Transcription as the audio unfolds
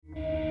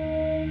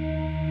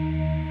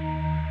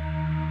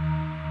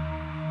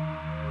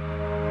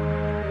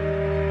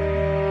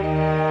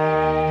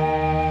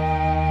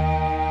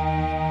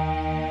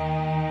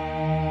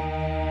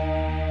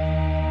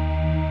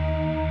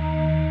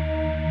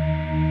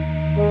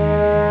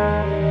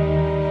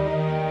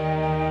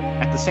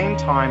at the same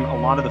time, a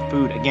lot of the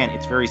food, again,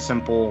 it's very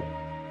simple.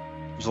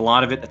 There's a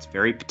lot of it that's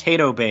very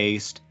potato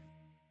based.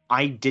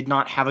 I did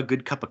not have a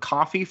good cup of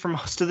coffee for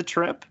most of the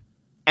trip.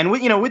 And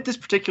with this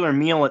particular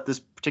meal at this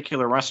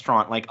particular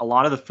restaurant, like a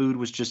lot of the food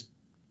was just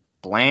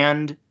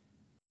bland.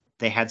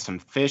 They had some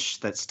fish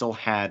that still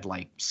had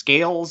like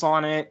scales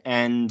on it,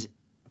 and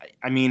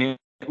I mean it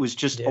was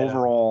just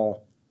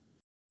overall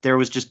there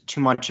was just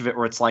too much of it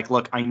where it's like,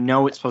 look, I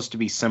know it's supposed to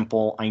be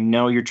simple. I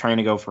know you're trying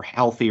to go for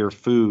healthier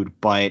food,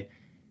 but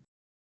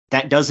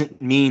that doesn't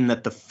mean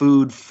that the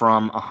food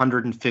from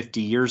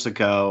 150 years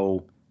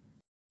ago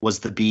was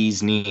the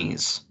bee's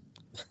knees.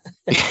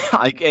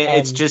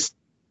 It's just,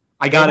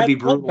 I got to be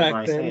brutal when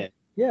I say it.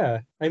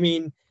 Yeah, I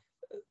mean,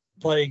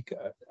 like,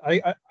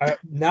 I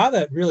now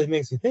that really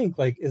makes me think,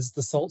 like, is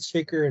the salt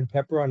shaker and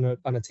pepper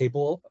on a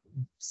table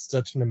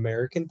such an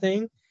American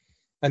thing?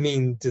 I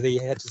mean, do they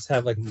just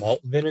have like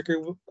malt vinegar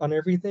on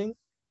everything?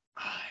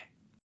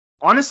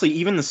 Honestly,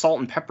 even the salt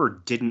and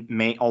pepper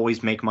didn't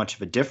always make much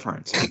of a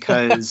difference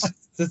because.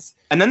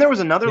 And then there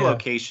was another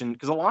location,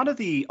 because a lot of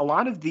the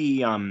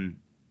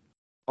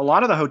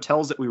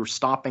hotels that we were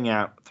stopping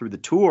at through the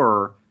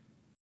tour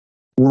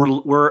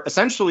were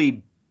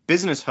essentially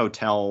business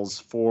hotels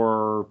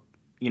for,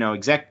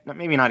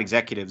 maybe not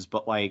executives,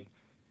 but like,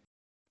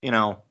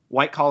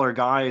 white collar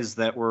guys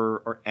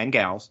and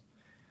gals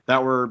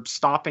that were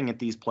stopping at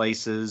these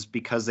places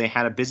because they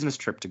had a business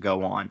trip to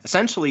go on.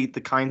 Essentially the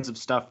kind of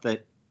stuff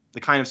that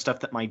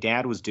my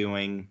dad was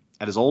doing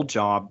at his old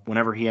job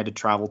whenever he had to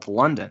travel to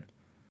London,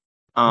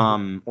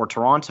 or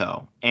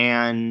Toronto.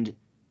 And,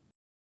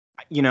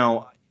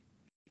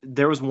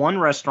 there was one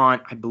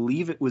restaurant, I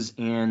believe it was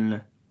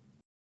in,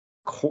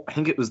 I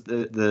think it was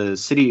the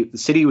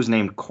city was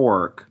named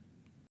Cork.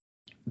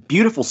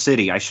 Beautiful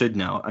city, I should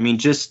know. I mean,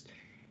 just,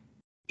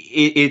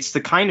 it's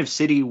the kind of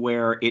city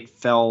where it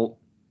felt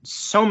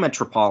so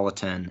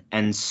metropolitan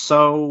and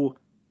so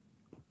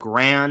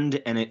grand,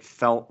 and it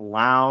felt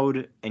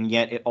loud, and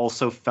yet it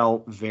also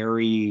felt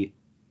very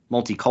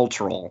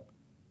multicultural.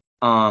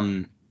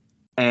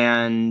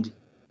 And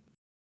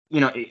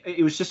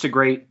it was just a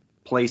great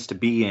place to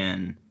be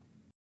in.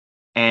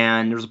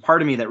 And there's a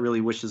part of me that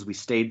really wishes we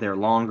stayed there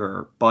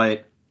longer,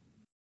 but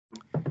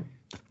the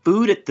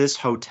food at this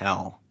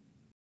hotel,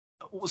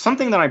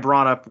 something that I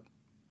brought up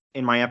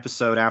in my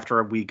episode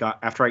after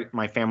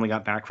my family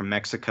got back from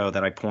Mexico,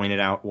 that I pointed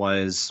out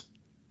was,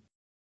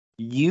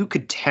 you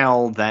could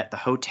tell that the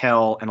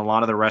hotel and a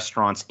lot of the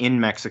restaurants in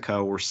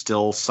Mexico were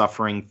still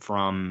suffering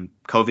from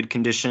COVID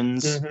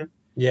conditions. Mm-hmm.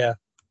 Yeah.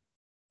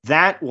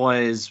 That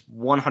was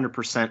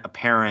 100%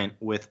 apparent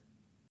with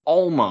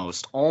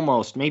almost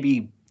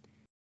maybe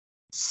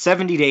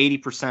 70 to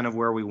 80% of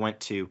where we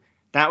went to.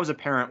 That was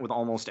apparent with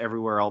almost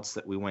everywhere else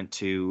that we went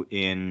to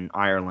in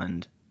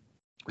Ireland.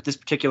 With this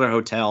particular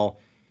hotel,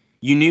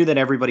 you knew that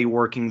everybody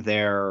working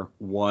there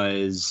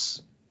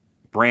was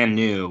brand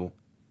new.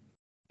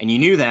 And you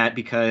knew that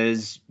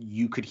because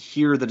you could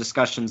hear the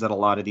discussions that a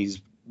lot of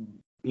these,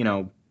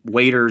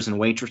 waiters and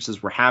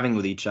waitresses were having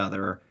with each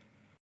other.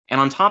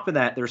 And on top of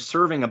that, they're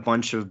serving a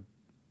bunch of,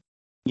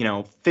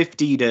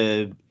 50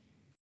 to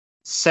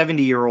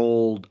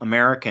 70-year-old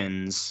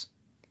Americans,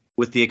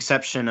 with the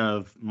exception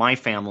of my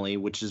family,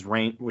 which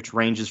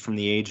ranges from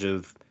the age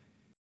of,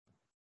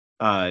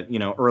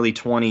 early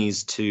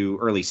 20s to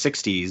early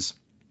 60s.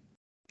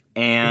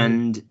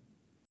 And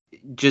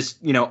just,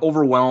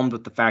 overwhelmed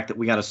with the fact that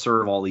we got to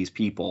serve all these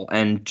people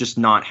and just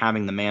not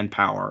having the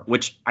manpower,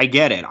 which I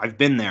get it. I've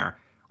been there.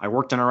 I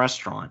worked in a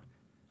restaurant,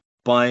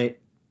 but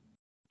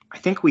I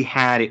think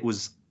I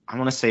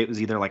want to say it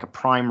was either like a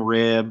prime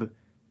rib.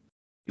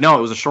 No,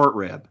 it was a short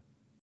rib.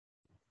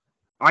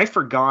 I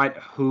forgot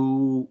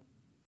who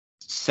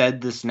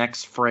said this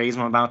next phrase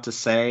I'm about to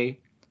say,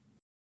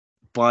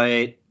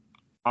 but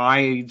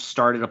I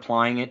started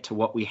applying it to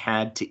what we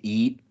had to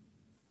eat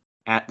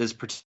at this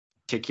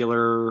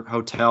particular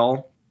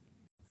hotel.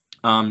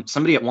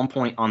 Somebody at one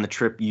point on the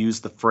trip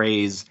used the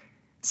phrase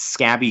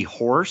 "scabby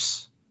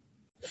horse."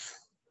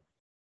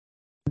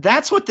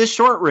 That's what this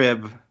short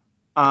rib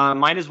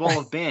might as well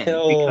have been,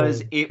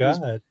 because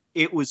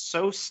it was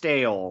so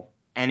stale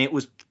and it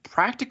was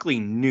practically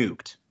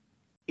nuked.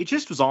 It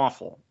just was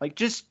awful. Like,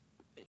 just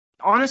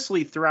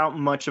honestly, throughout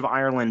much of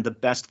Ireland, the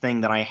best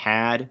thing that I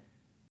had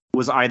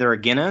was either a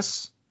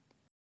Guinness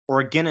or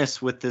a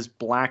Guinness with this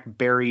black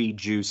berry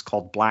juice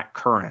called black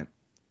currant.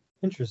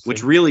 Interesting.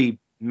 Which really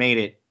made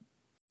it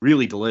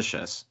really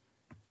delicious.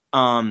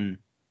 And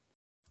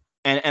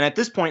at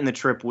this point in the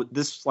trip,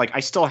 I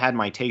still had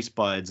my taste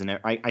buds, and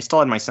I still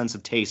had my sense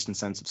of taste and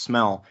sense of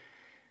smell.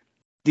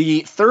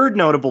 The third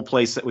notable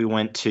place that we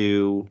went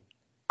to,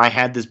 I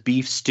had this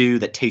beef stew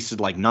that tasted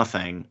like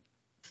nothing.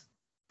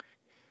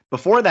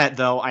 Before that,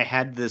 though, I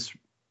had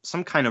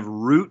some kind of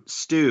root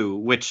stew,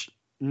 which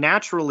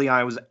naturally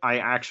I went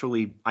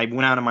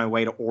out of my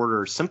way to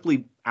order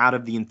simply out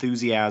of the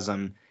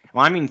enthusiasm.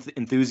 Well, I mean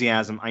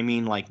enthusiasm, I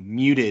mean like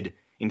muted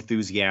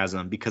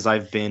enthusiasm, because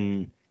I've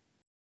been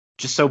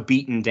just so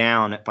beaten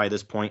down by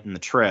this point in the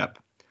trip.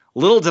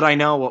 Little did I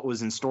know what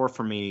was in store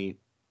for me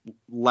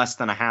less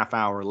than a half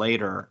hour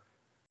later.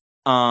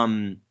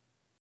 But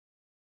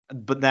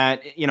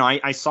that,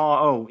 I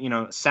saw,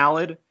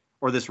 salad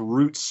or this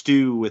root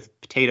stew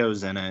with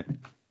potatoes in it.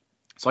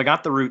 So I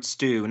got the root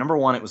stew. Number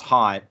one, it was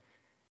hot.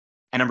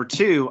 And number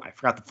two, I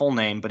forgot the full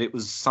name, but it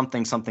was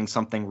something, something,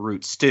 something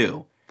root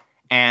stew.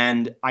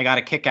 And I got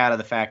a kick out of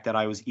the fact that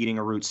I was eating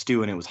a root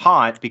stew and it was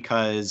hot,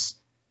 because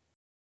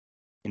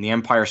in The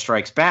Empire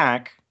Strikes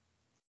Back,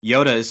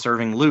 Yoda is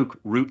serving Luke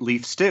root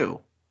leaf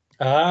stew.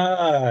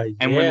 Ah, yeah.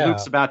 And when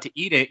Luke's about to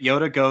eat it,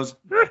 Yoda goes,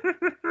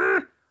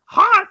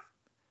 hot!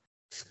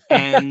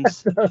 And,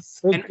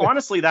 and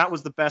honestly, that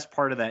was the best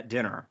part of that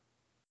dinner.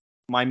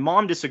 My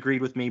mom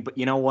disagreed with me, but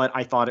you know what?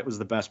 I thought it was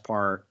the best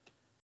part.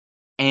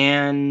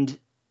 And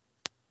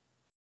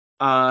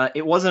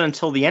it wasn't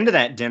until the end of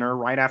that dinner,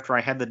 right after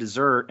I had the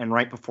dessert and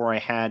right before I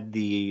had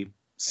the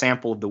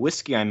sample of the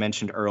whiskey I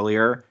mentioned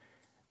earlier,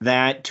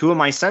 that two of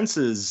my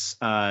senses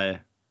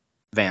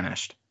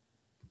vanished.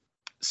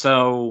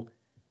 So,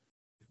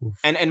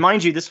 and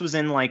mind you, this was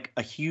in like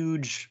a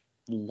huge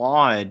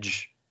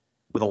lodge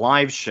with a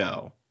live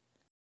show,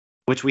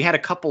 which we had a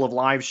couple of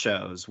live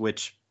shows,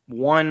 which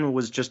one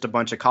was just a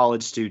bunch of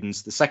college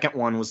students. The second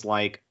one was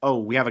like, oh,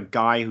 we have a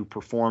guy who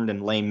performed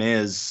in Les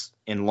Mis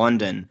in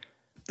London.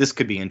 This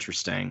could be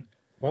interesting.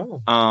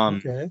 Wow.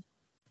 Okay.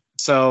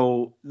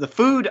 So the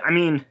food, I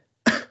mean,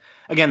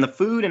 again, the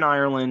food in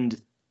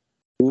Ireland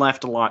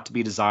left a lot to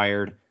be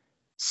desired.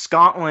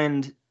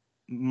 Scotland,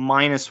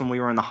 minus when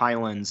we were in the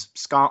Highlands,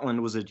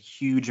 Scotland was a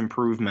huge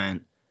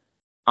improvement.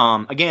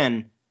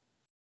 Again,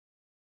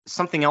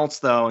 something else,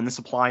 though, and this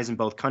applies in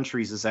both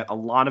countries, is that a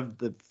lot of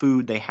the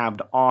food they have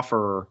to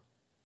offer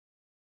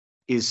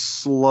is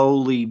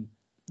slowly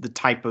the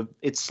type of,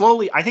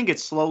 I think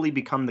it's slowly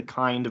become the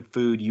kind of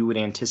food you would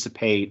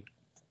anticipate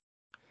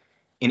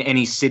in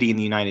any city in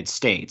the United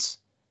States.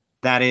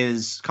 That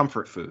is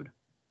comfort food.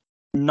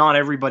 Not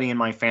everybody in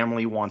my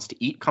family wants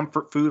to eat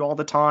comfort food all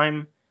the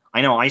time.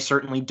 I know I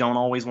certainly don't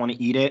always want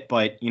to eat it,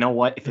 but you know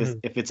what?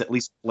 If it's at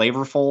least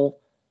flavorful,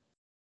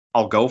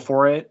 I'll go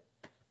for it.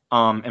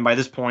 And by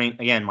this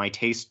point, again, my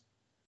sense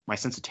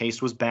of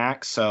taste was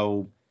back.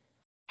 So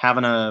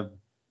having a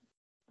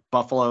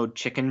buffalo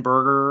chicken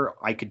burger,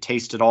 I could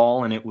taste it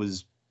all, and it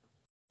was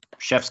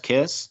chef's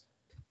kiss.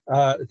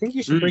 I think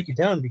you should break it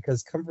down,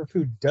 because comfort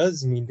food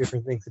does mean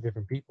different things to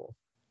different people.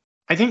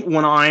 I think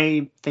when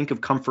I think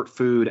of comfort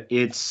food,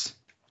 it's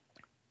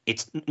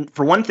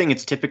for one thing,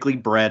 it's typically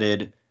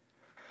breaded,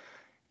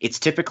 it's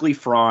typically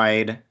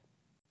fried,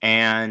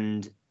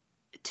 and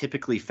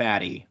typically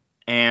fatty.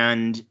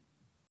 And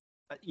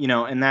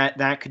and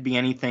that could be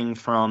anything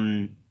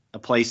from a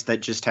place that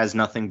just has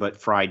nothing but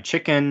fried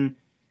chicken.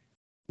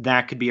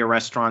 That could be a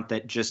restaurant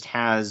that just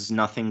has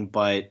nothing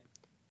but,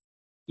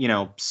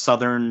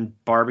 Southern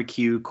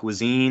barbecue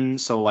cuisine.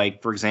 So,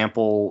 like, for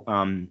example,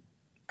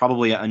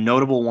 probably a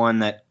notable one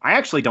that I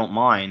actually don't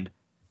mind,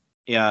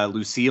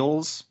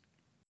 Lucille's,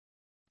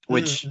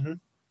 which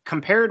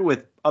compared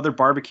with other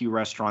barbecue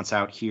restaurants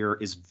out here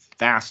is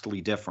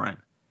vastly different.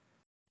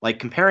 Like,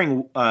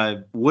 comparing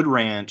Wood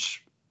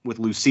Ranch with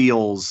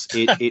Lucille's,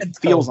 it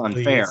feels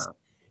unfair. Please.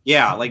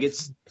 Yeah, like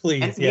it's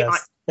please. And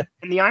yes.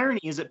 And the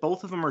irony is that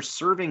both of them are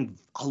serving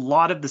a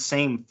lot of the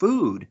same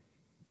food.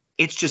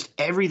 It's just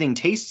everything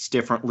tastes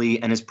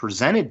differently and is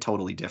presented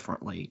totally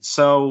differently.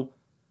 So,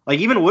 like,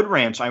 even Wood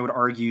Ranch, I would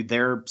argue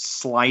they're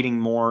sliding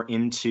more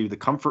into the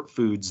comfort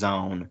food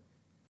zone,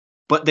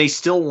 but they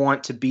still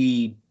want to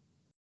be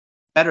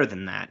better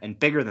than that and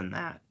bigger than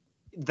that.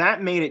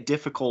 That made it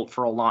difficult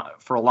for a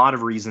lot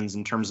of reasons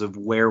in terms of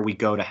where we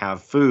go to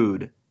have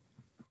food.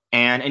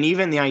 And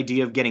even the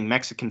idea of getting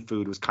Mexican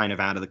food was kind of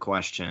out of the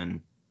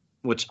question,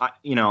 which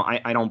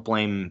I don't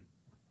blame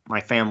my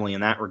family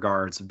in that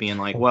regards, of being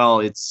like,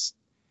 well, it's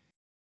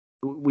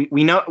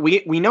we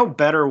know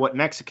better what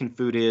Mexican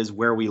food is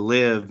where we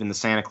live in the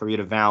Santa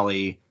Clarita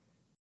Valley.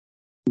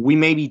 We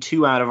may be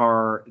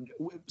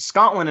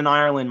Scotland and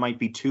Ireland might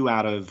be two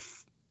out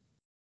of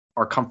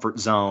our comfort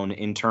zone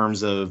in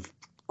terms of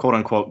quote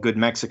unquote good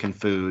Mexican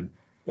food.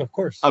 Of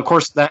course,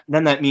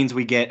 that means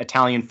we get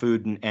Italian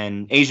food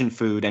and Asian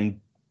food, and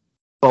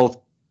both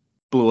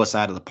blew us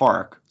out of the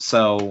park.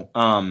 So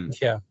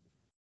yeah,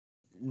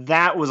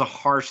 that was a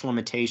harsh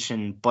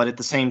limitation. But at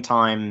the same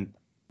time,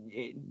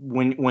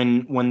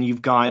 when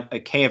you've got a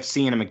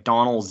KFC and a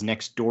McDonald's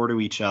next door to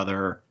each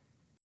other,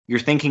 you're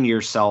thinking to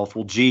yourself,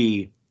 well,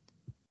 gee,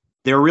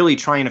 they're really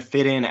trying to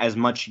fit in as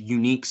much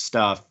unique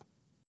stuff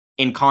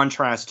in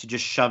contrast to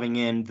just shoving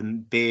in the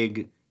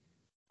big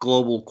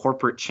global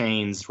corporate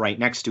chains right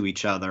next to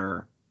each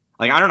other.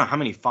 Like, I don't know how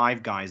many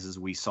Five Guyses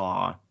we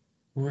saw.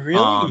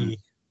 Really?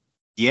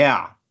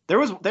 Yeah. There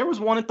was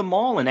one at the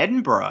mall in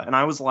Edinburgh, and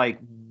I was like,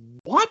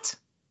 what?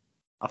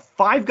 A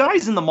Five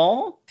Guys in the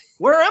mall?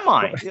 Where am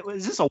I?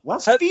 Is this a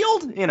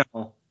Westfield?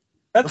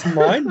 That's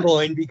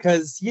mind-blowing,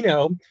 because,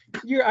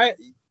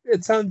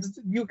 it sounds,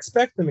 you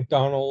expect the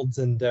McDonald's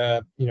and,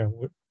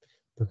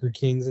 Burger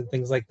Kings and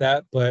things like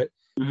that, but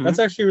that's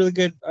actually really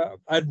good.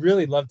 I'd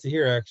really love to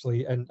hear,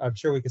 actually, and I'm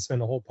sure we could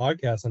spend a whole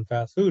podcast on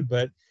fast food,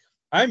 but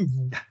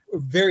I'm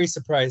very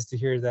surprised to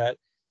hear that.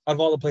 Out of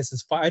all the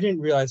places, I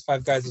didn't realize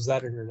Five Guys was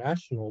that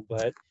international.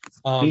 But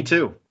Me um,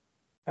 too.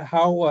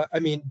 how? I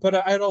mean, but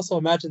I'd also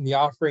imagine the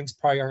offerings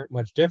probably aren't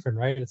much different,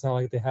 right? It's not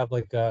like they have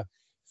like a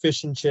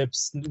fish and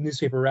chips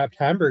newspaper wrapped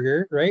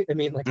hamburger, right? I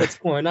mean, like what's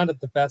going on at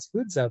the fast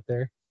foods out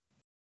there?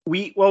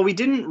 We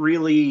didn't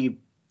really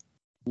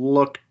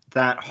look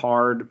that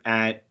hard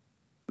at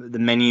the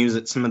menus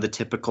at some of the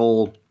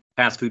typical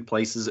fast food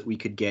places that we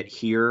could get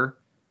here.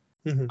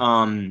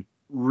 Mhm.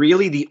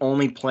 Really, the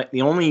only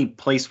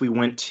place we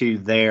went to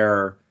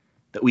there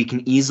that we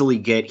can easily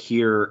get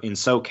here in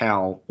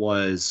SoCal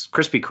was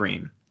Krispy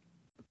Kreme.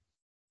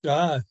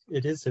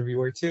 It is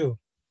everywhere too.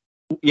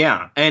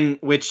 Yeah, and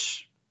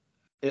which,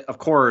 of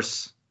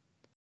course,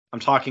 I'm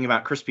talking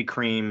about Krispy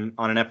Kreme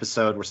on an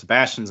episode where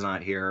Sebastian's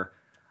not here,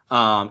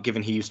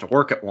 given he used to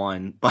work at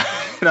one. But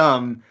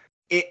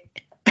it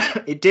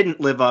it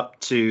didn't live up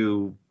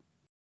to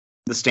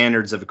the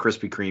standards of a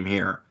Krispy Kreme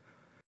here,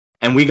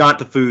 and we got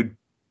the food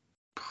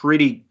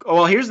pretty.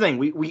 Well, here's the thing: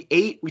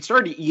 we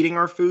started eating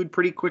our food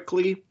pretty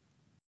quickly,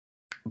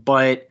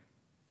 but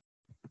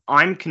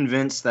I'm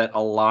convinced that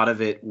a lot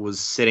of it was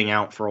sitting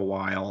out for a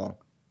while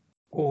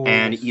Oh,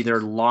 and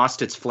either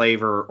lost its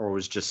flavor or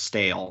was just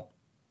stale.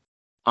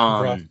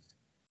 rough. Um,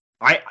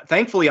 I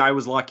thankfully I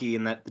was lucky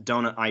in that the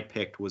donut I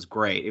picked was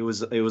great. It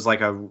was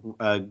like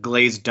a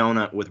glazed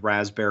donut with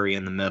raspberry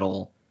in the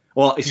middle.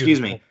 Well, excuse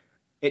Beautiful. me.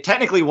 It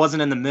technically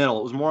wasn't in the middle.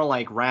 It was more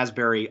like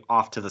raspberry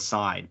off to the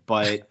side,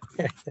 but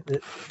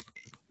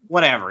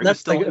whatever. It was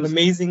That's like still it an was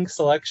amazing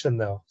selection,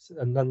 though,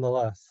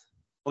 nonetheless.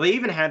 well, they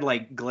even had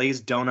like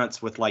glazed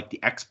donuts with like the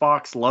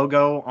Xbox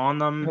logo on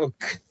them.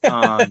 Oh,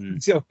 Um,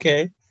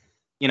 okay.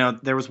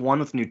 there was one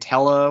with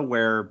Nutella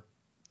where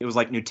it was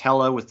like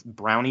Nutella with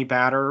brownie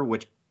batter,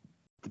 which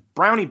the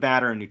brownie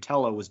batter and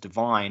Nutella was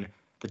divine.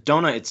 The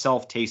donut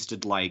itself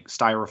tasted like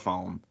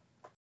styrofoam.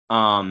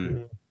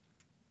 Um,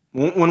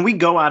 Mm. when we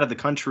go out of the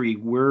country,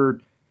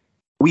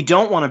 we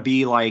don't want to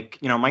be like,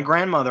 my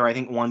grandmother, I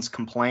think once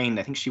complained,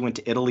 I think she went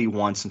to Italy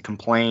once and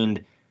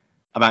complained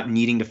about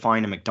needing to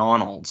find a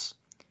McDonald's.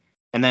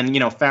 And then,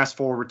 fast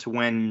forward to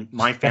when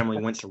my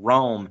family went to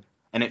Rome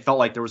and it felt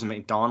like there was a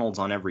McDonald's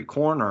on every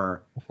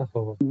corner.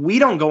 Oh, We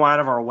don't go out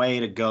of our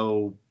way to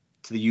go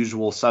to the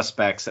usual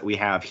suspects that we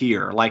have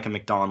here, like a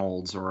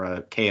McDonald's or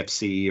a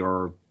KFC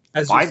or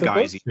as you're Five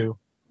Guys. supposed to.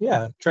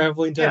 Yeah,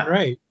 traveling done Yeah.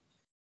 right.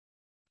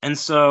 And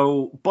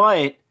so,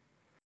 but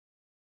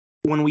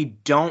when we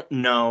don't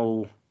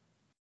know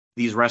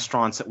these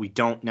restaurants that we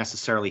don't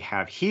necessarily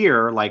have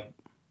here, like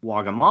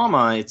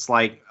Wagamama, it's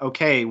like,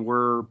 okay,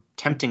 we're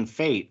tempting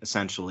fate,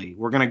 essentially.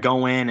 We're going to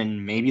go in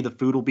and maybe the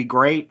food will be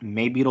great,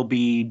 maybe it'll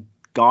be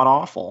god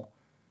awful.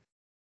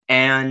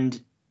 And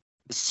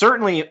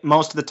certainly,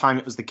 most of the time,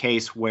 it was the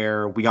case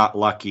where we got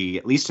lucky,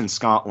 at least in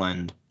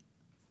Scotland.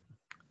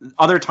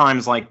 Other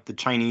times, like the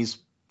Chinese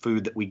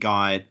food that we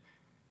got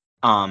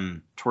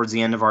towards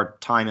the end of our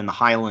time in the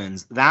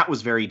Highlands, that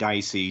was very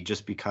dicey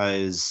just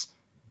because,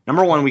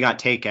 number one, we got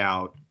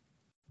takeout.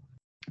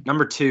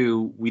 Number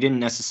two, we didn't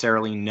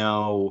necessarily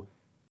know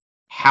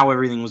how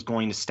everything was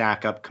going to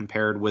stack up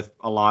compared with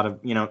a lot of,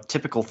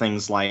 typical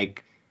things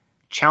like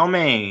chow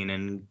mein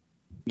and,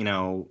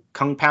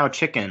 kung pao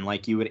chicken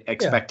like you would Yeah.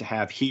 expect to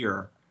have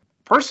here.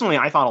 Personally,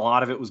 I thought a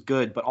lot of it was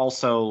good, but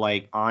also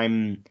like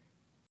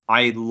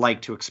I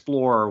like to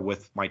explore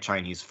with my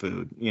Chinese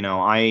food.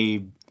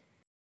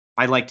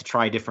 I like to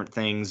try different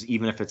things,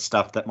 even if it's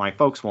stuff that my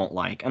folks won't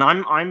like. And I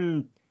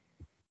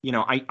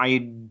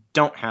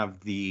don't have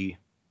the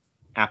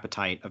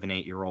appetite of an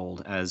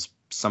 8-year-old, as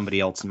somebody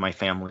else in my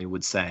family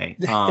would say.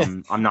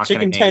 I'm not going Chicken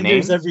to name tenders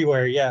names.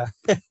 everywhere. Yeah.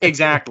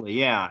 Exactly.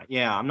 Yeah.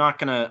 Yeah. I'm not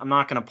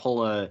gonna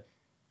pull a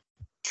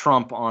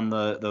Trump on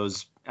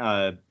those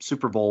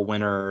Super Bowl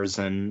winners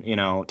and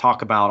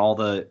talk about all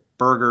the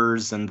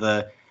burgers and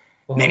the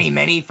Oh,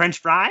 many French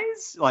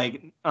fries.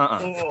 Like,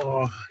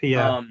 oh,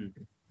 yeah. Um,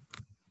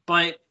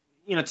 but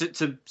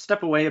to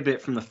step away a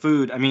bit from the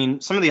food, I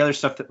mean, some of the other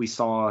stuff that we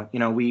saw,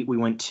 we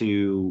went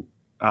to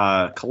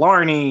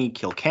Killarney,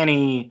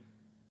 Kilkenny,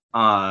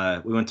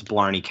 we went to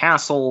Blarney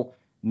Castle.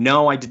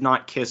 No, I did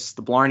not kiss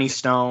the Blarney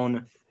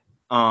Stone.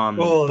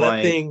 Oh, that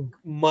But thing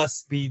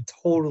must be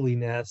totally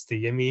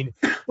nasty. I mean,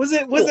 was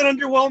it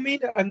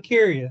underwhelming? I'm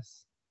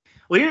curious.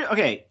 well,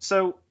 okay.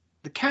 So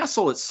the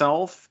castle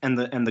itself and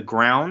the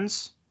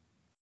grounds,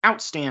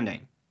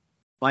 outstanding.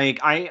 Like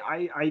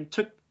I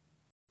took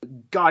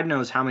God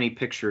knows how many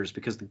pictures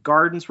because the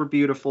gardens were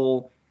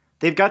beautiful.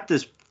 They've got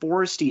this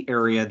foresty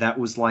area that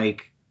was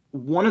like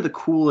one of the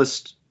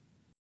coolest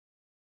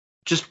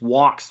just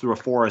walks through a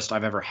forest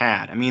I've ever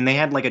had. I mean, they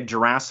had like a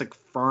Jurassic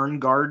fern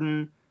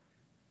garden.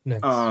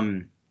 Nice.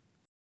 Um,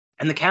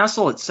 and the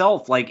castle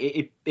itself, like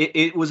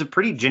it was a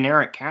pretty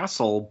generic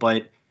castle,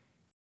 but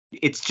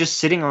it's just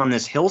sitting on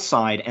this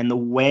hillside, and the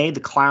way the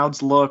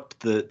clouds looked,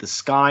 the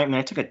sky. I mean,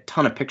 I took a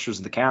ton of pictures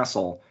of the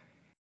castle.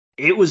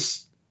 It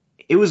was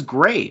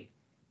great,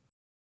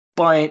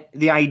 but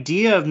the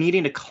idea of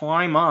needing to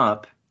climb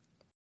up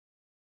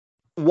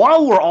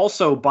While we're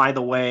also, by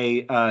the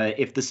way,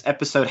 if this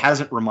episode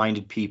hasn't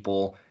reminded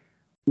people,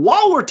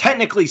 while we're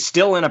technically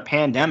still in a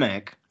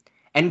pandemic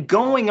and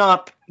going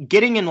up,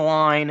 getting in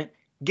line,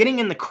 getting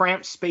in the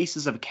cramped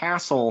spaces of a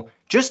castle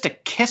just to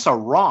kiss a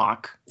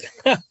rock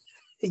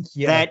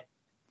Yeah. that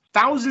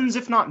thousands,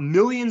 if not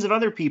millions, of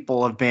other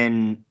people have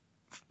been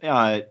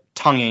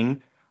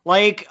tonguing,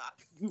 like,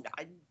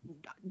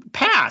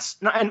 pass.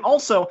 And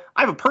also,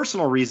 I have a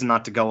personal reason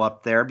not to go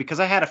up there because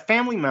I had a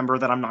family member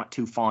that I'm not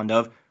too fond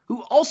of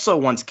who also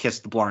once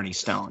kissed the Blarney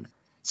Stone.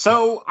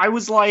 So I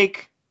was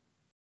like,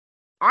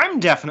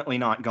 I'm definitely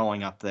not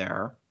going up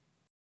there.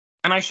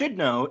 And I should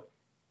note,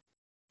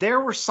 there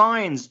were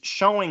signs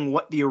showing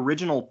what the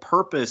original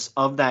purpose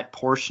of that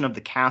portion of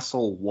the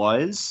castle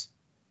was.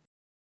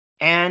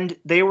 And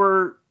they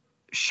were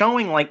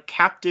showing like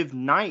captive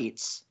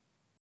knights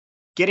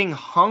getting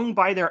hung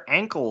by their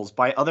ankles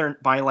by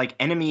like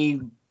enemy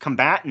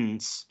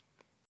combatants.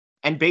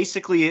 And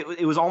basically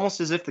it was almost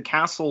as if the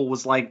castle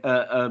was like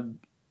a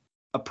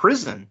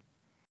prison.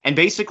 And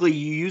basically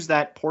you use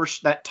that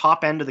portion, that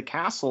top end of the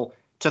castle,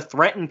 to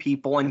threaten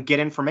people and get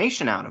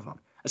information out of them.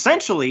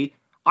 Essentially,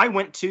 I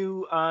went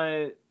to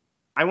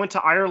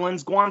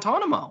Ireland's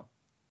Guantanamo,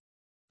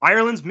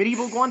 Ireland's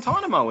medieval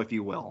Guantanamo, if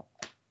you will.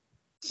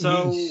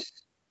 So Yeesh.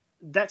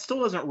 that still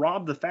doesn't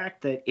rob the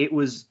fact that it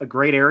was a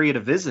great area to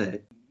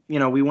visit. You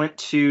know, we went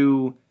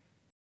to,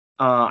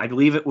 I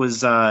believe it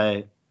was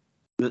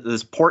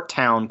this port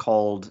town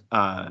called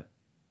Cove,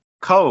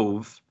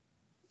 Cobh,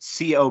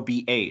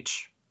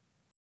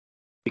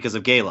 because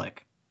of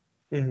Gaelic.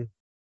 Mhm.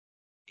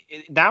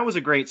 That was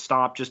a great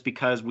stop just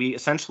because we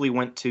essentially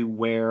went to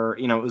where,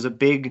 you know, it was a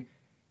big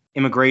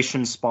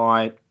immigration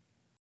spot.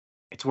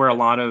 It's where a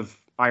lot of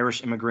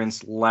Irish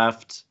immigrants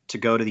left to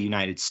go to the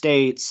United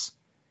States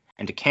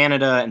and to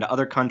Canada and to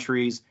other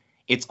countries.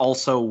 It's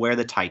also where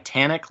the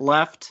Titanic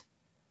left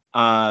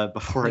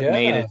before it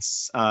made Yeah.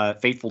 its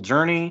fateful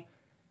journey.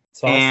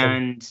 It's awesome.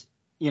 And,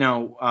 you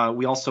know,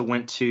 we also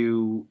went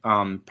to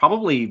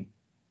probably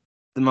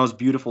the most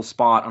beautiful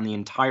spot on the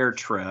entire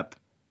trip.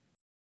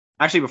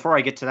 Actually, before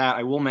I get to that,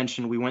 I will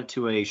mention we went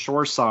to a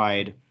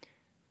shoreside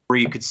where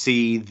you could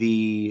see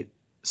the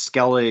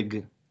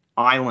Skellig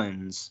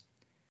Islands,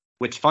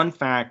 which, fun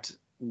fact,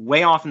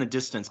 way off in the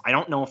distance. I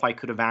don't know if I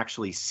could have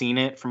actually seen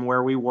it from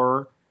where we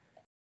were,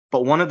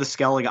 but one of the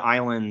Skellig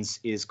Islands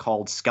is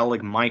called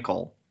Skellig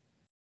Michael.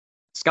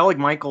 Skellig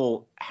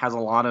Michael has a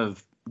lot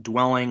of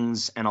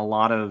dwellings and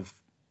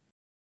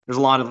there's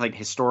a lot of like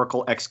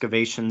historical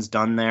excavations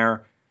done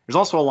there. There's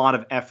also a lot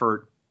of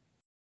effort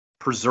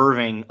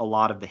preserving a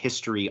lot of the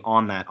history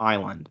on that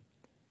island.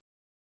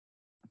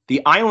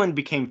 The island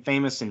became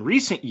famous in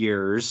recent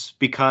years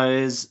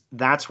because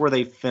that's where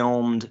they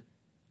filmed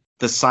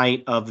the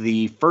site of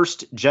the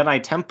first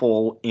Jedi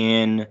Temple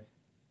in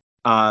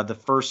the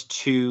first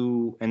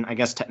two, and I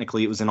guess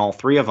technically it was in all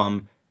three of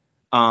them,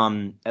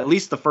 at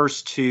least the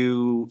first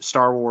two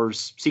Star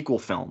Wars sequel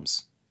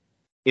films.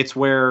 It's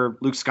where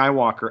Luke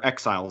Skywalker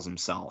exiles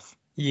himself.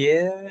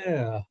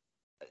 Yeah.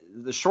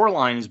 The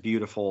shoreline is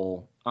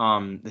beautiful.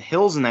 The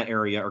hills in that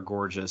area are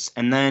gorgeous.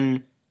 And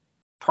then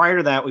prior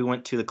to that, we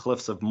went to the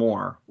Cliffs of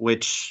Moher,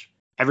 which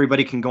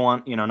everybody can go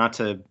on, you know, not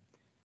to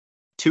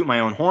toot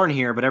my own horn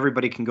here, but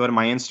everybody can go to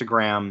my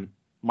Instagram.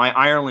 My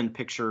Ireland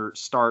picture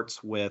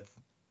starts with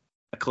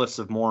a Cliffs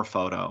of Moher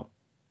photo.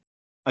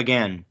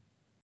 Again,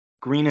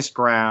 greenest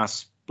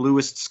grass,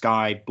 bluest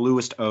sky,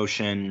 bluest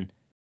ocean.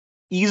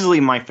 Easily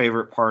my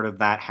favorite part of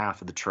that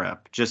half of the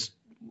trip. Just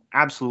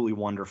absolutely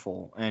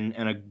wonderful. And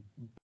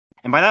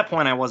by that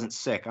point I wasn't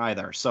sick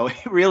either. So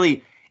it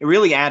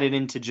really added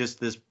into just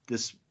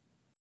this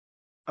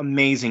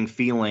amazing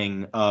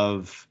feeling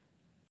of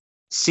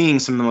seeing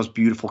some of the most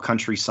beautiful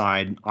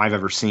countryside I've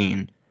ever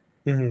seen.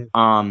 Mhm.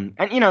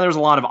 And you know, there's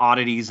a lot of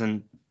oddities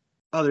and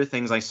other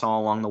things I saw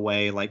along the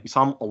way. Like we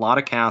saw a lot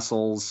of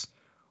castles,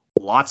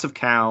 lots of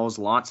cows,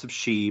 lots of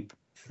sheep,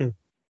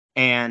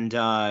 and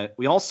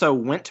we also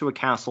went to a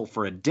castle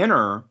for a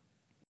dinner.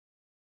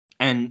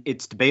 And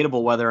it's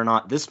debatable whether or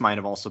not this might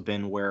have also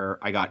been where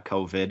I got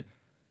COVID,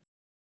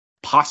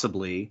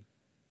 possibly.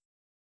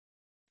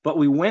 But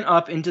we went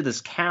up into this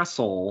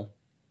castle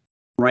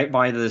right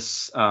by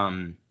this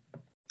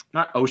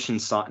not ocean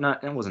side,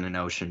 not it wasn't an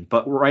ocean,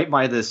 but right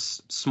by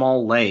this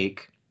small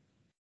lake.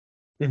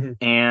 Mhm.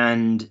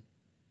 And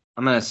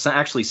I'm gonna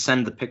actually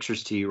send the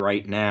pictures to you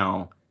right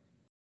now.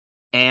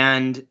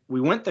 And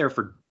we went there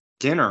for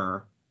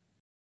dinner,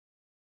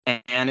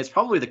 and it's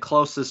probably the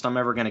closest I'm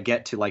ever gonna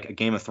get to like a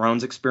Game of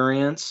Thrones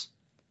experience.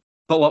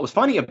 But what was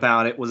funny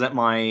about it was that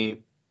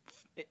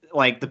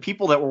the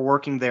people that were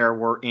working there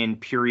were in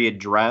period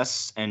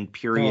dress and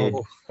period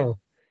Oh, oh,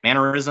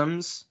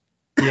 mannerisms.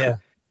 yeah.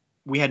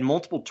 We had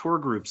multiple tour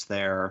groups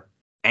there,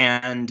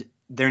 and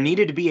there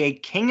needed to be a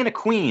king and a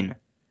queen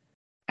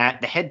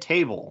at the head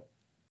table,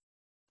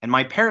 and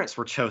my parents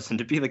were chosen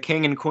to be the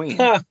king and queen.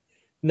 Ha!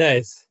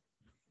 Nice.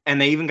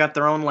 And they even got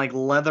their own like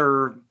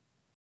leather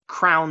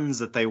crowns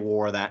that they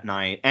wore that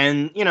night.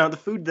 And you know, the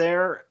food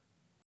there,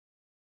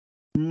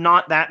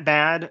 not that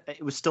bad.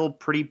 It was still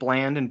pretty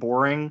bland and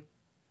boring.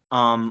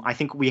 I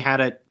think we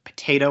had a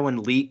potato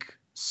and leek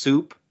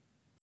soup,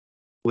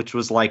 which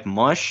was like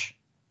mush,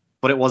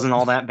 but it wasn't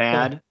all that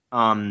bad.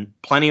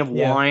 Plenty of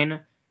Yeah. wine.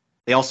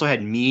 They also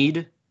had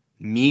mead.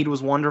 Mead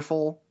was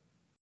wonderful.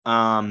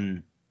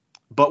 Um,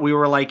 but we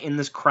were like in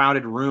this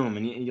crowded room,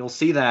 and you'll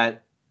see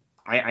that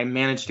I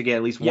managed to get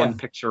at least Yeah. one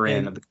picture in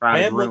of And the I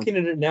crowded am room. looking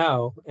at it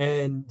now,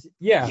 and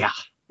yeah, Yeah,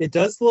 it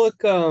does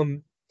look I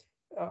don't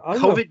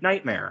know. COVID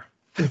nightmare.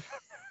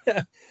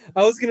 I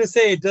was gonna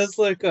say it does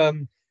look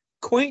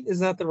quaint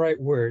is not the right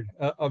word.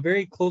 A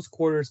very close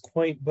quarters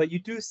quaint, but you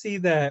do see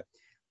that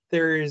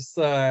there's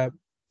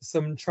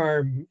some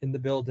charm in the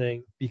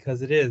building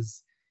because it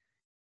is.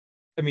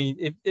 I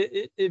mean,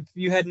 if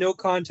you had no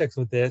context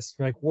with this,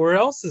 you're like, where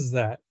else is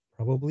that?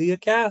 Probably a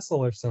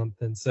castle or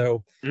something.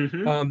 So,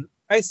 Hmm.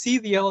 I see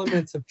the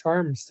elements of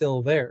charm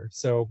still there.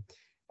 So,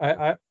 I,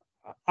 I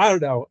I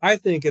don't know. I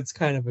think it's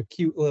kind of a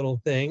cute little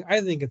thing. I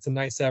think it's a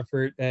nice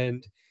effort.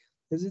 And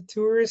is it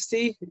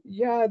touristy?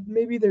 Yeah,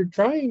 maybe they're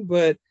trying,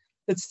 but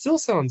it still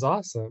sounds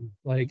awesome.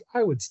 Like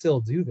I would still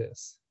do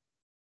this.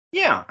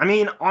 Yeah, I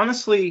mean,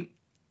 honestly,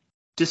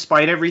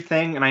 despite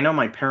everything, and I know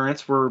my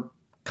parents were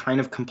kind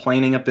of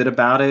complaining a bit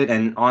about it,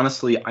 and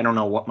honestly, I don't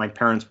know what my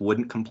parents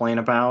wouldn't complain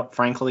about,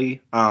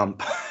 frankly.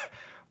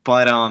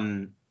 But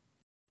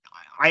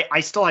I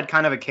still had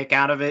kind of a kick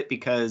out of it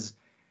because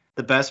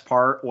the best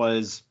part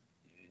was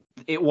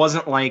it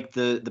wasn't like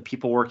the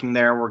people working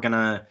there were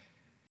gonna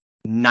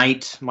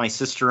knight my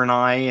sister and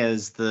I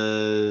as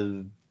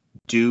the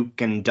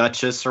Duke and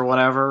Duchess or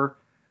whatever.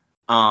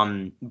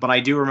 But I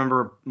do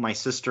remember my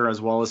sister as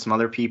well as some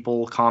other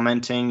people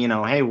commenting,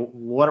 hey,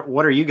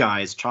 what are you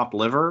guys, chopped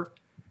liver?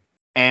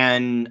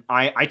 And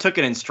I took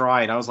it in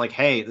stride. I was like,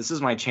 hey, this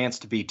is my chance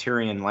to be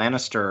Tyrion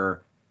Lannister.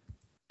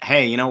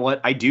 Hey, you know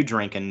what? I do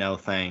drink and know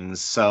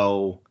things,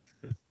 so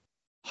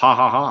ha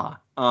ha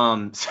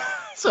ha.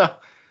 So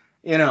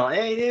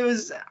it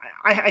was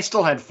I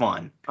still had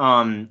fun.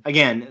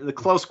 Again, the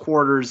close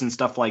quarters and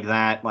stuff like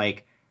that,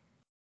 like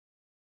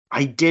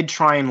I did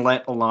try and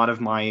let a lot of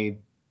my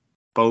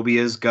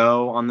phobias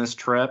go on this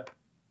trip.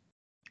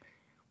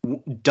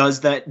 Did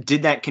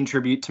that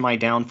contribute to my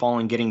downfall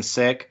and getting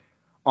sick?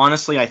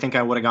 Honestly, I think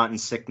I would have gotten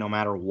sick no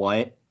matter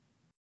what,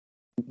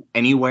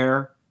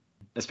 anywhere,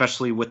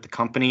 especially with the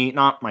company,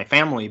 not my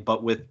family,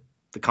 but with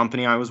the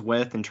company I was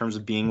with, in terms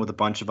of being with a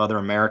bunch of other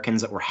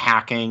Americans that were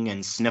hacking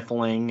and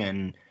sniffling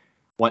and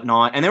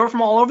whatnot. And they were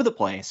from all over the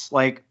place.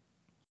 Like,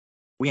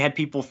 we had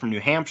people from New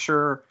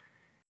Hampshire,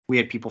 we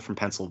had people from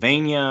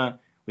Pennsylvania,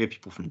 we had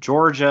people from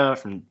Georgia,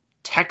 from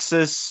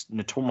Texas,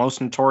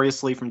 most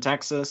notoriously from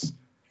Texas.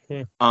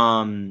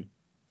 Hmm.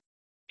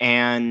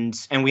 And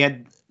we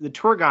had the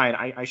tour guide.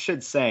 I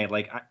should say,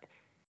 like,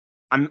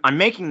 I'm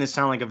making this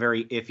sound like a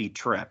very iffy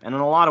trip, and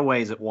in a lot of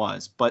ways it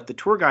was. But the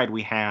tour guide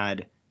we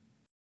had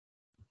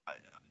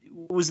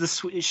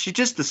was she's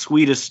just the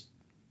sweetest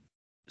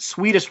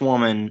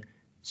woman,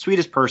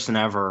 sweetest person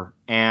ever,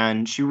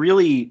 and she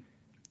really,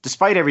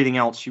 despite everything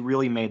else, she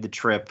really made the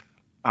trip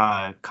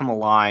come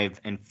alive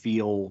and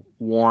feel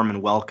warm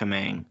and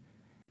welcoming.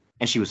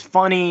 And she was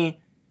funny.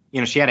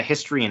 She had a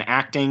history in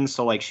acting,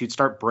 so like she'd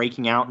start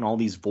breaking out in all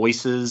these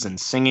voices and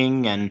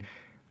singing, and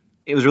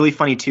it was really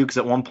funny too because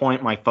at one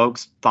point my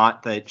folks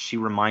thought that she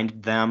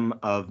reminded them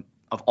of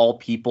all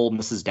people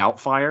Mrs.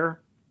 Doubtfire.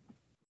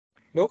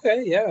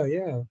 Okay, yeah,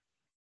 yeah.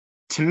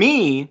 To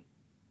me,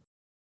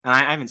 and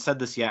I haven't said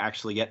this yet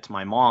to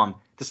my mom,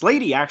 this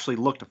lady actually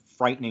looked a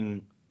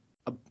frightening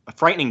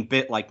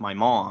bit like my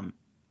mom.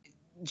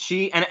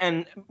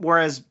 And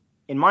whereas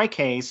in my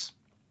case,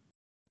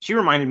 she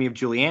reminded me of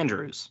Julie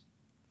Andrews,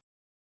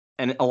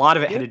 and a lot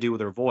of it had Yeah. to do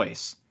with her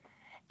voice.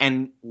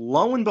 And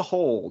lo and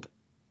behold,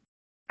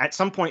 at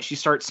some point she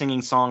starts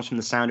singing songs from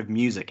The Sound of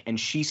Music, and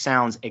she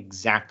sounds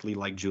exactly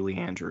like Julie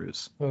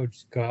Andrews. Oh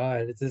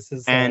God, this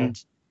is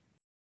And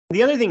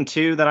the other thing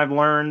too that I've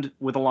learned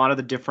with a lot of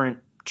the different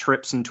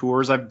trips and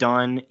tours I've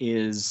done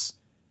is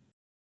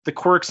the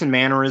quirks and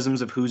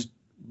mannerisms of who's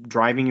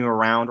driving you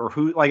around, or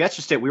who, like, that's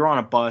just it. We were on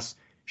a bus.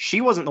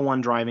 She wasn't the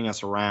one driving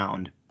us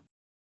around.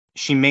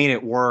 She made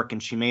it work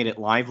and she made it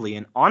lively.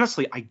 And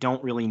honestly, I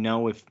don't really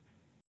know if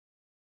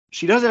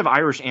she does have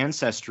Irish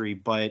ancestry,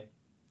 but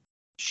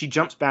she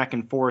jumps back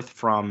and forth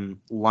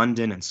from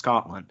London and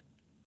Scotland.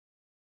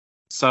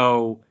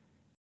 So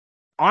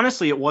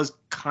honestly, it was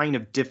kind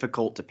of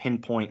difficult to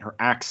pinpoint her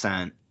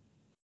accent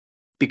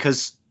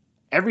because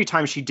every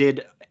time she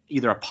did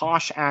either a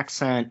posh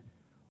accent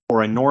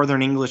or a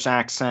Northern English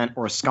accent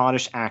or a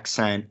Scottish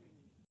accent,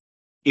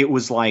 it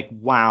was like,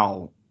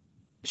 wow,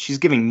 she's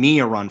giving me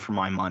a run for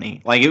my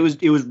money. Like, it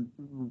was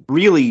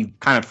really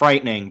kind of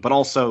frightening, but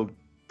also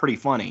pretty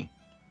funny.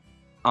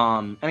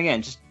 And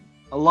again, just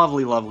a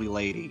lovely, lovely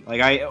lady.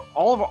 Like,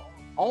 all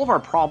of our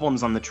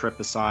problems on the trip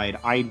aside,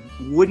 I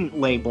wouldn't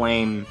lay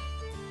blame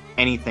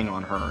anything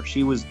on her.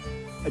 She was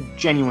a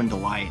genuine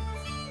delight.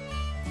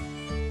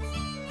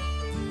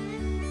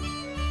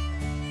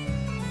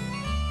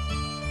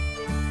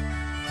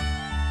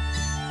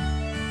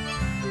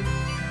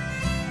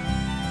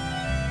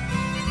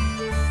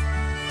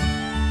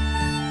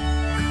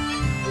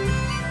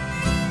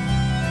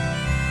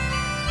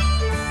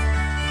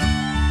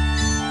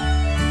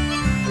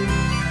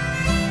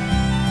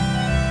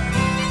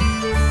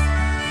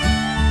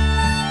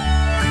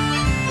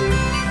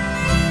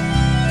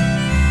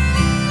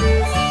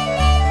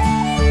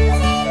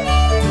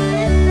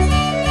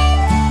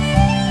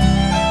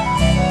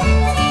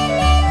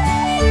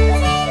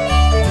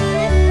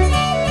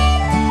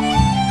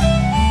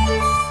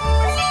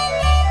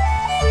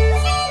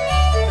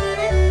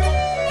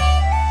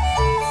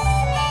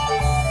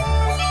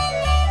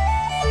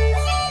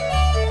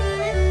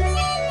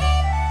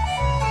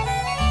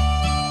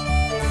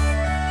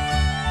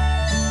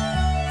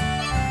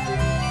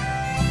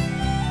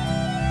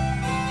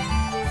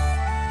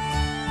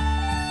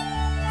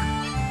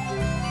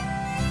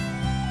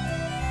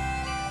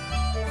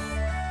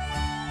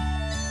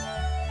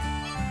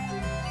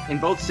 in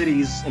both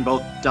cities, in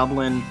both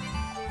Dublin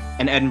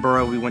and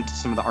Edinburgh, we went to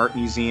some of the art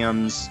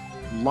museums.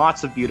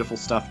 Lots of beautiful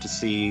stuff to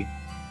see.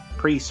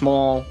 Pretty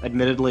small,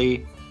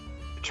 admittedly.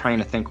 Trying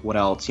to think what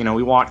else. You know,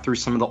 we walked through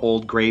some of the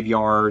old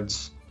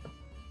graveyards.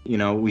 You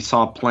know, we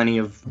saw plenty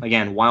of,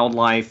 again,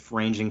 wildlife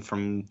ranging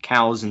from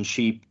cows and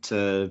sheep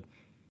to.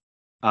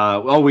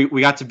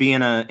 We got to be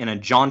in a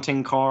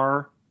jaunting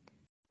car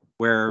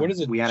where What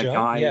is it? we had a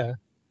guy. Yeah.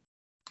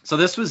 So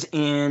this was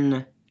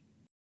in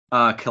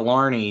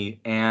Killarney,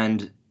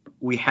 and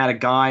we had a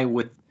guy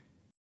with,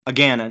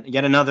 again,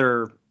 yet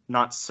another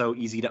not so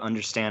easy to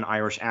understand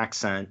Irish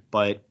accent,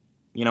 but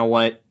you know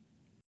what?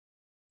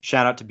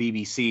 Shout out to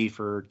BBC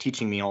for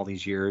teaching me all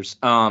these years.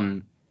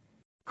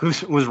 Who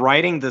was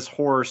riding this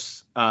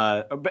horse,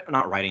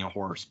 not riding a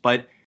horse,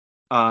 but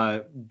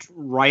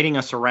riding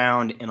us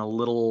around in a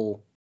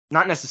little,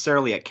 not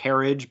necessarily a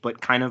carriage,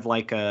 but kind of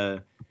like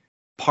a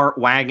part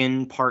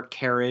wagon, part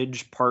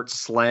carriage, part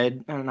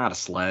sled. Not a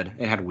sled.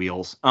 It had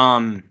wheels.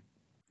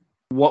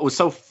 What was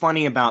so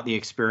funny about the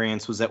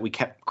experience was that we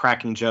kept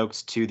cracking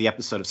jokes to the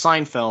episode of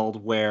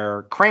Seinfeld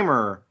where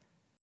Kramer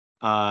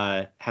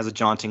has a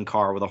jaunting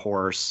car with a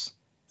horse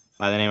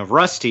by the name of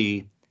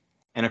Rusty.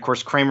 And of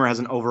course, Kramer has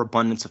an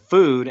overabundance of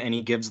food, and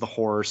he gives the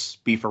horse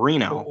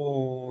beefarino.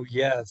 Oh,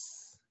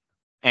 yes.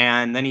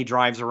 And then he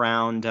drives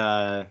around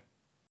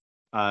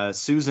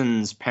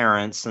Susan's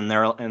parents, and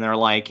they're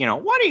like, you know,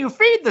 what do you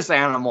feed this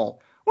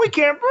animal? We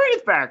can't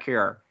breathe back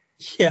here.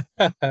 Yeah.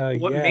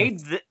 What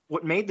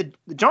made the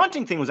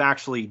jaunting thing was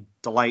actually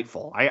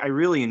delightful. I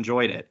really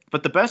enjoyed it.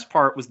 But the best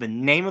part was the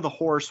name of the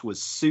horse was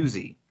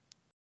Susie.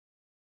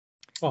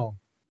 Oh,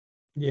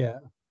 yeah.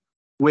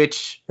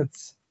 Which,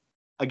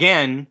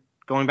 again,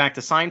 going back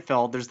to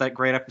Seinfeld, there's that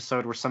great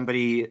episode where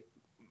somebody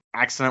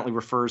accidentally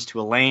refers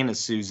to Elaine as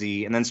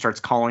Susie and then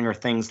starts calling her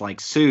things like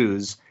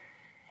Suze.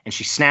 And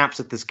she snaps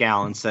at this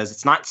gal and says,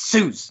 "It's not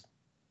Suze,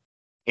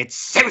 it's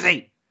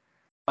Susie."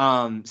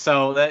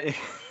 So that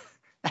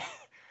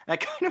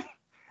that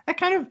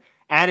kind of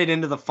added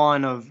into the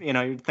fun of, you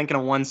know, you're thinking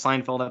of one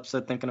Seinfeld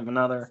episode, thinking of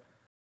another.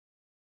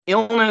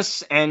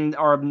 Illness and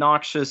our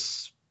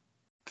obnoxious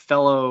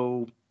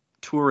fellow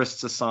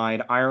tourists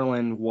aside,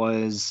 Ireland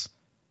was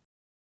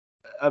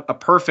a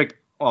perfect,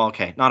 well,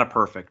 okay, not a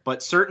perfect,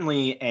 but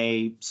certainly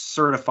a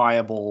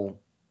certifiable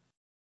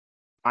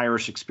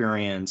Irish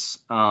experience.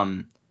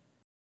 And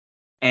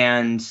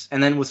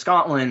then with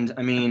Scotland,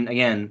 I mean,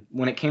 again,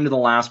 when it came to the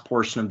last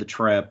portion of the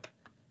trip,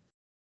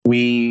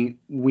 we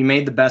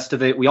made the best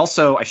of it. We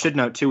also, I should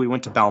note too, we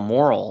went to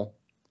Balmoral,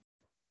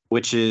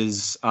 which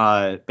is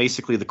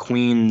basically the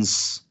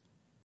Queen's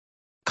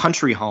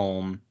country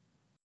home,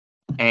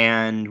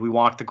 and we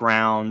walked the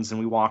grounds and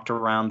we walked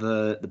around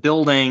the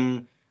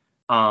building.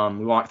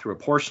 We walked through a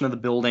portion of the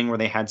building where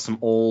they had some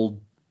old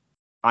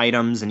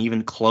items and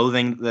even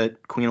clothing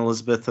that Queen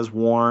Elizabeth has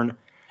worn.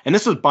 And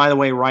this was, by the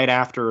way, right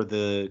after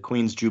the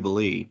Queen's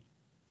Jubilee.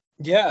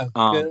 Yeah.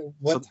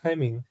 What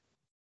timing?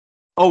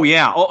 Oh,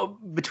 yeah.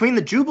 Between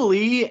the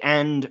Jubilee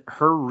and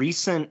her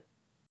recent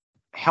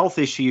health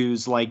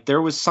issues, like,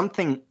 there was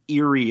something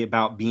eerie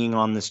about being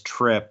on this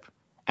trip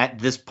at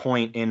this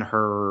point in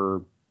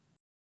her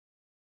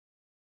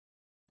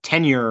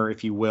tenure,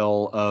 if you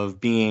will, of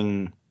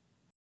being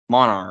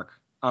monarch.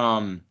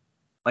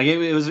 Like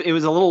it was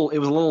a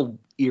little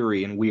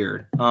eerie and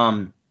weird.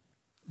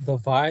 The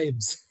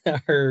vibes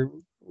are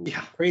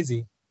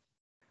crazy.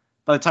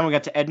 By the time we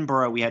got to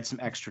Edinburgh, we had some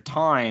extra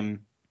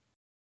time,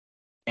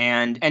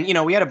 and you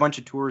know, we had a bunch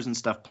of tours and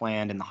stuff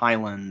planned in the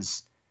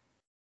Highlands,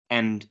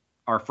 and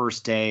our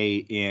first day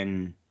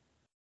in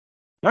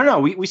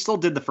we still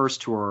did the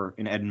first tour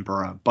in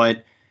Edinburgh,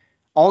 but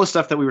all the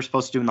stuff that we were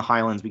supposed to do in the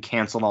Highlands, we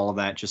canceled all of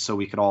that just so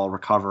we could all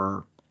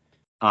recover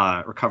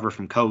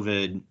from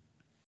COVID,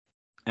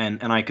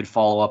 and I could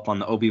follow up on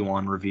the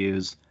Obi-Wan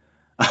reviews.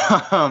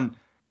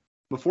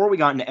 Before we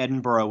got into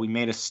Edinburgh, we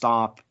made a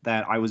stop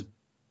that I was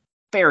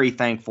very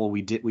thankful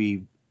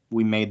we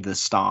made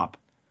this stop,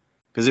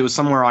 because it was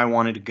somewhere I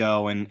wanted to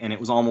go, and it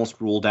was almost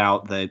ruled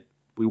out that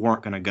we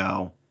weren't going to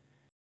go.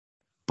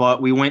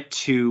 But we went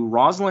to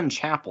Roslin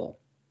Chapel,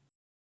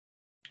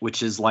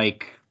 which is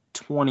like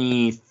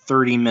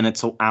 20-30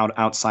 minutes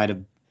outside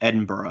of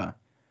Edinburgh.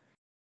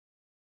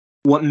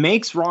 What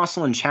makes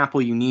Roslin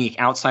Chapel unique,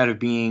 outside of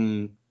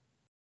being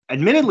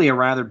admittedly a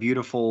rather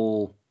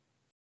beautiful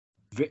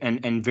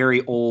and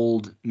very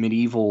old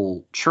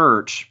medieval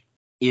church,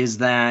 is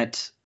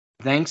that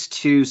thanks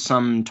to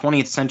some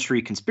 20th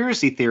century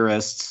conspiracy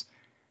theorists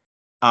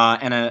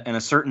and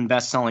a certain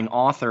best-selling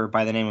author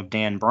by the name of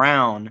Dan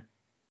Brown,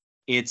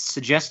 it's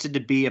suggested to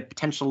be a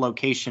potential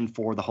location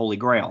for the Holy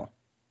Grail.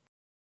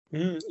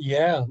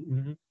 Yeah.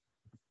 Mm-hmm.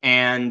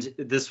 And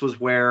this was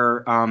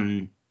where,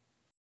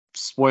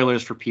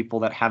 spoilers for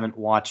people that haven't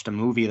watched a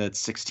movie that's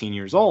 16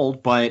 years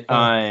old, but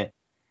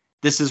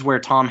this is where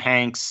Tom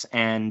Hanks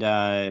and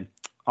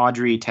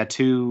Audrey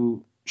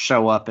Tautou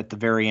show up at the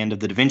very end of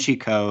the Da Vinci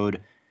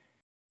Code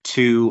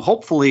to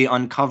hopefully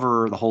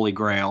uncover the Holy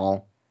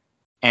Grail,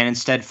 and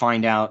instead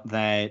find out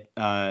that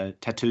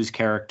Tattoo's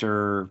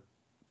character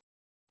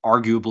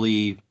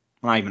arguably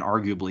not even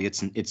arguably,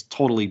 it's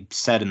totally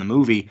said in the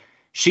movie.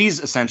 She's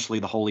essentially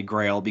the Holy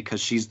Grail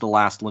because she's the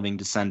last living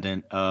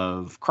descendant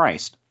of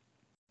Christ.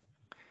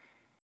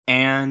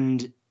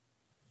 And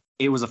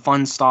it was a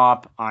fun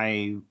stop.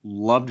 I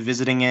loved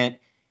visiting it.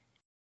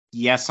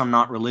 Yes, I'm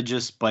not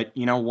religious, but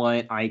you know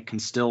what? I can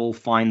still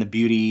find the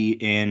beauty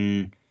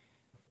in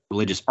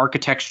religious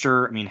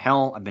architecture. I mean,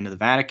 hell, I've been to the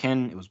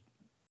Vatican.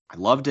 I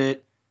loved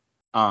it.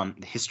 The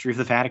history of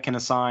the Vatican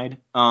aside.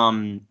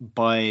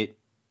 But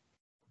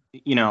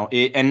you know,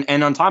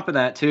 and on top of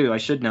that too, I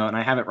should know, and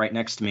I have it right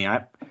next to me.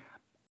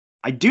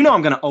 I do know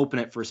I'm going to open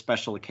it for a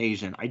special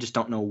occasion. I just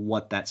don't know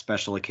what that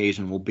special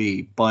occasion will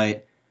be.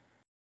 But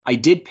I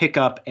did pick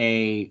up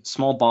a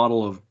small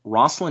bottle of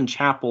Rosslyn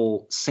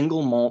Chapel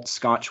single malt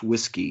Scotch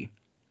whiskey,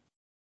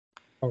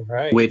 All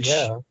right. which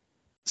Yeah.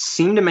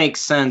 seemed to make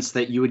sense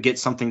that you would get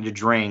something to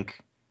drink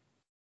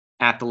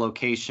at the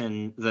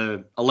location,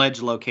 the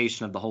alleged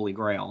location of the Holy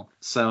Grail.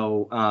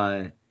 So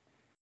I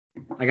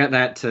got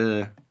that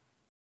to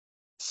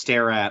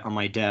stare at on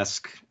my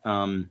desk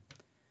when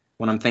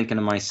I'm thinking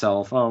to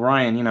myself, oh,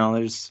 Ryan, you know,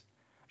 there's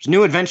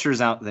new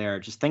adventures out there.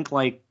 Just think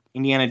like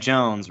Indiana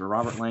Jones or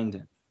Robert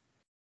Langdon.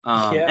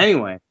 Yeah.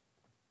 Anyway,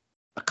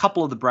 a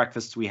couple of the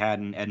breakfasts we had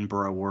in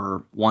Edinburgh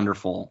were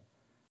wonderful.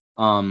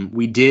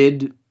 We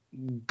did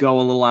go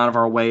a little out of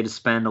our way to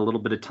spend a little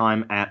bit of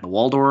time at the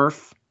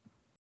Waldorf,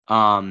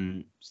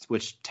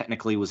 which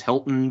technically was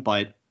Hilton,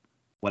 but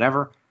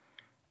whatever.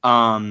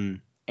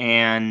 And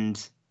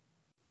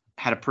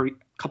had a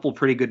couple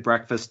pretty good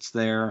breakfasts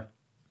there.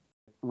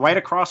 Right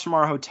across from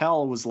our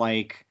hotel was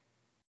like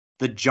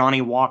the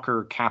Johnny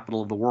Walker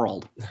capital of the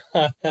world.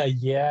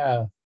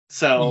 Yeah.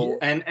 So,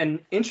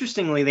 and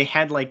interestingly, they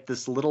had like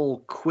this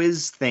little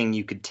quiz thing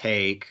you could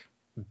take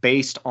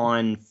based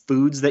on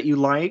foods that you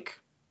like.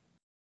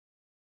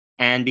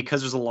 And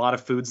because there's a lot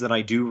of foods that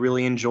I do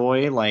really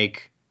enjoy,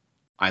 like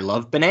I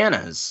love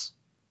bananas.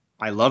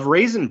 I love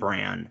Raisin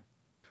Bran.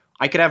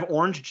 I could have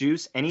orange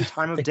juice any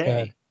time of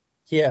day.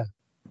 Yeah.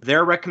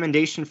 Their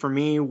recommendation for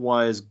me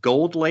was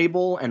Gold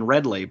Label and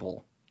Red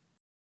Label.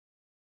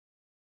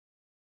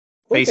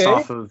 Based Okay.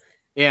 off of,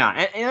 yeah,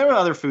 and there were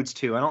other foods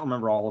too. I don't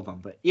remember all of them,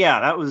 but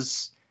yeah, that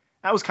was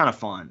kind of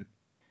fun.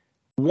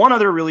 One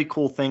other really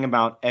cool thing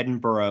about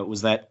Edinburgh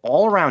was that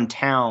all around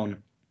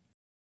town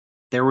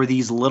there were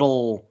these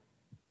little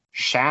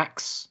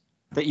shacks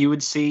that you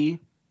would see,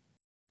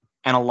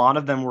 and a lot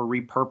of them were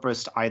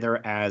repurposed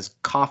either as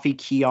coffee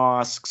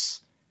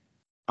kiosks,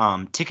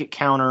 ticket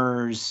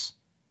counters,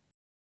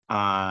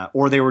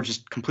 or they were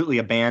just completely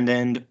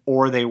abandoned,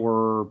 or they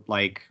were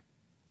like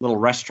little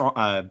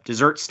restaurant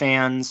dessert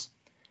stands.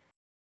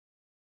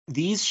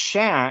 These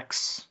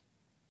shacks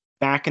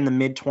back in the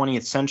mid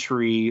 20th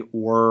century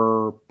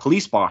were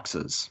police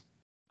boxes.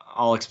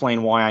 I'll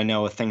explain why I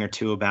know a thing or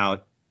two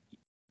about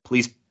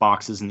police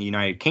boxes in the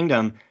United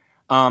Kingdom.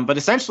 But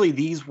essentially,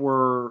 these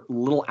were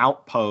little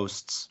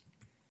outposts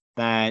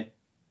that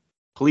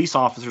police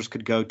officers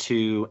could go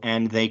to,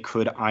 and they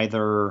could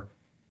either,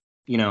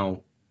 you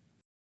know,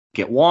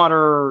 get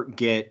water,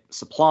 get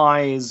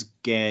supplies,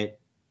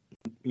 get,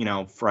 you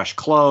know, fresh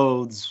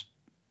clothes,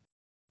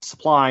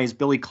 supplies,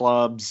 billy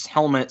clubs,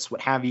 helmets,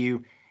 what have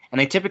you.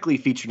 And they typically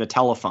featured a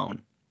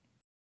telephone.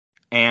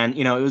 And,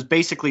 you know, it was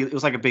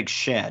like a big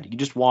shed. You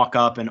just walk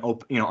up and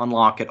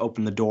unlock it,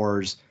 open the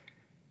doors.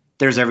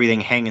 There's everything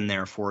hanging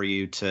there for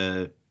you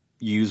to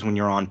use when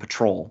you're on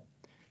patrol.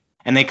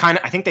 And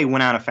I think they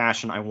went out of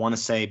fashion, I want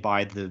to say,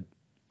 by the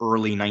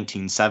early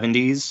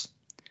 1970s.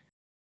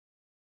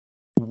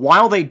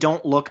 While they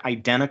don't look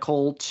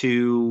identical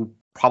to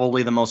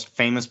probably the most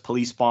famous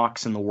police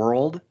box in the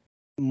world,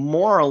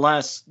 more or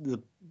less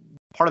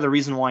part of the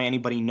reason why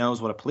anybody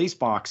knows what a police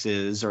box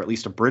is, or at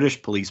least a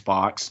British police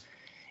box,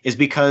 is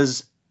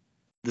because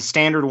the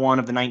standard one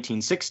of the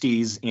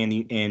 1960s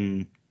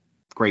in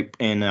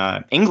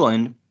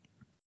England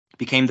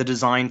became the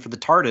design for the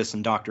TARDIS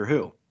in Doctor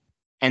Who.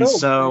 And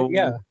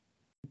yeah.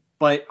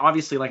 But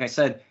obviously, like I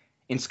said,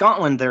 in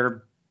Scotland,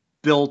 they're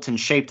built and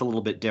shaped a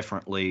little bit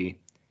differently.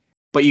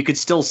 But you could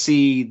still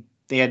see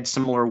they had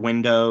similar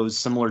windows,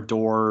 similar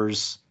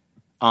doors.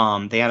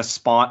 They had a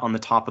spot on the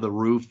top of the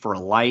roof for a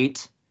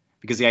light,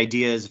 because the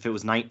idea is if it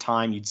was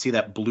nighttime, you'd see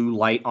that blue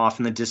light off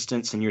in the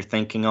distance, and you're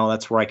thinking, oh,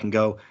 that's where I can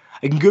go.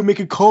 I can go make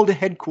a call to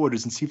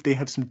headquarters and see if they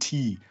have some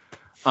tea.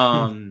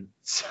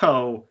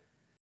 So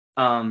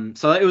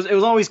it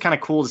was always kind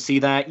of cool to see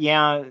that.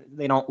 Yeah,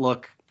 they don't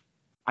look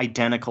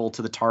identical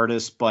to the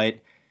TARDIS, but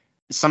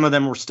some of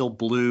them were still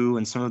blue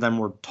and some of them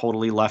were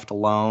totally left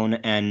alone.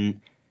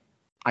 And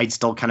I'd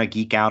still kind of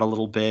geek out a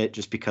little bit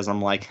just because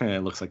I'm like,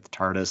 it looks like the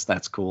TARDIS.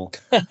 That's cool.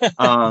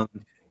 It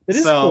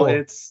is so cool.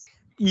 It's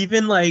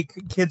even like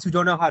kids who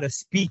don't know how to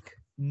speak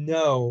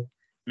know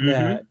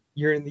that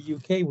you're in the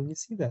UK when you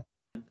see that.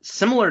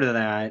 Similar to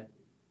that,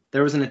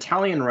 there was an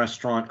Italian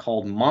restaurant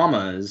called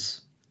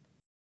Mama's,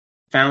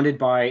 founded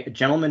by a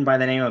gentleman by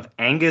the name of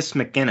Angus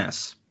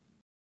McGuinness.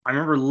 I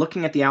remember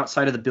looking at the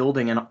outside of the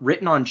building, and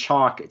written on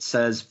chalk, it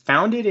says,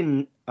 founded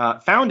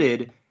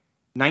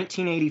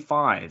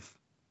 1985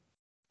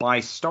 by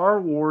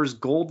Star Wars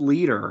gold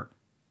leader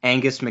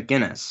Angus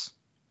McGinnis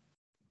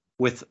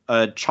with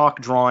a chalk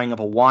drawing of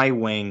a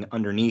Y-wing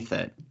underneath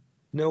it.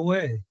 No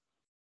way.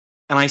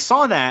 And I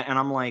saw that, and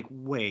I'm like,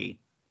 wait,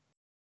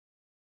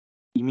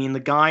 you mean the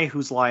guy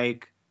who's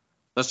like,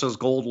 this is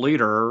Gold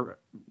Leader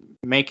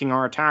making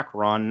our attack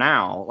run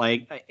now?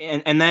 Like,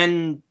 and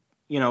then,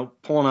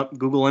 pulling up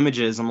Google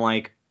Images, I'm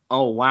like,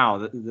 oh,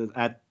 wow,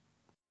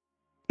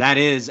 that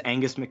is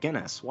Angus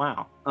McGinnis.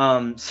 Wow.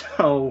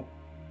 So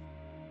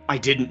I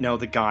didn't know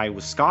the guy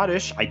was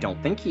Scottish. I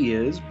don't think he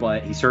is,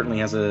 but he certainly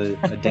has a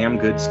damn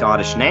good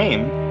Scottish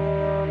name.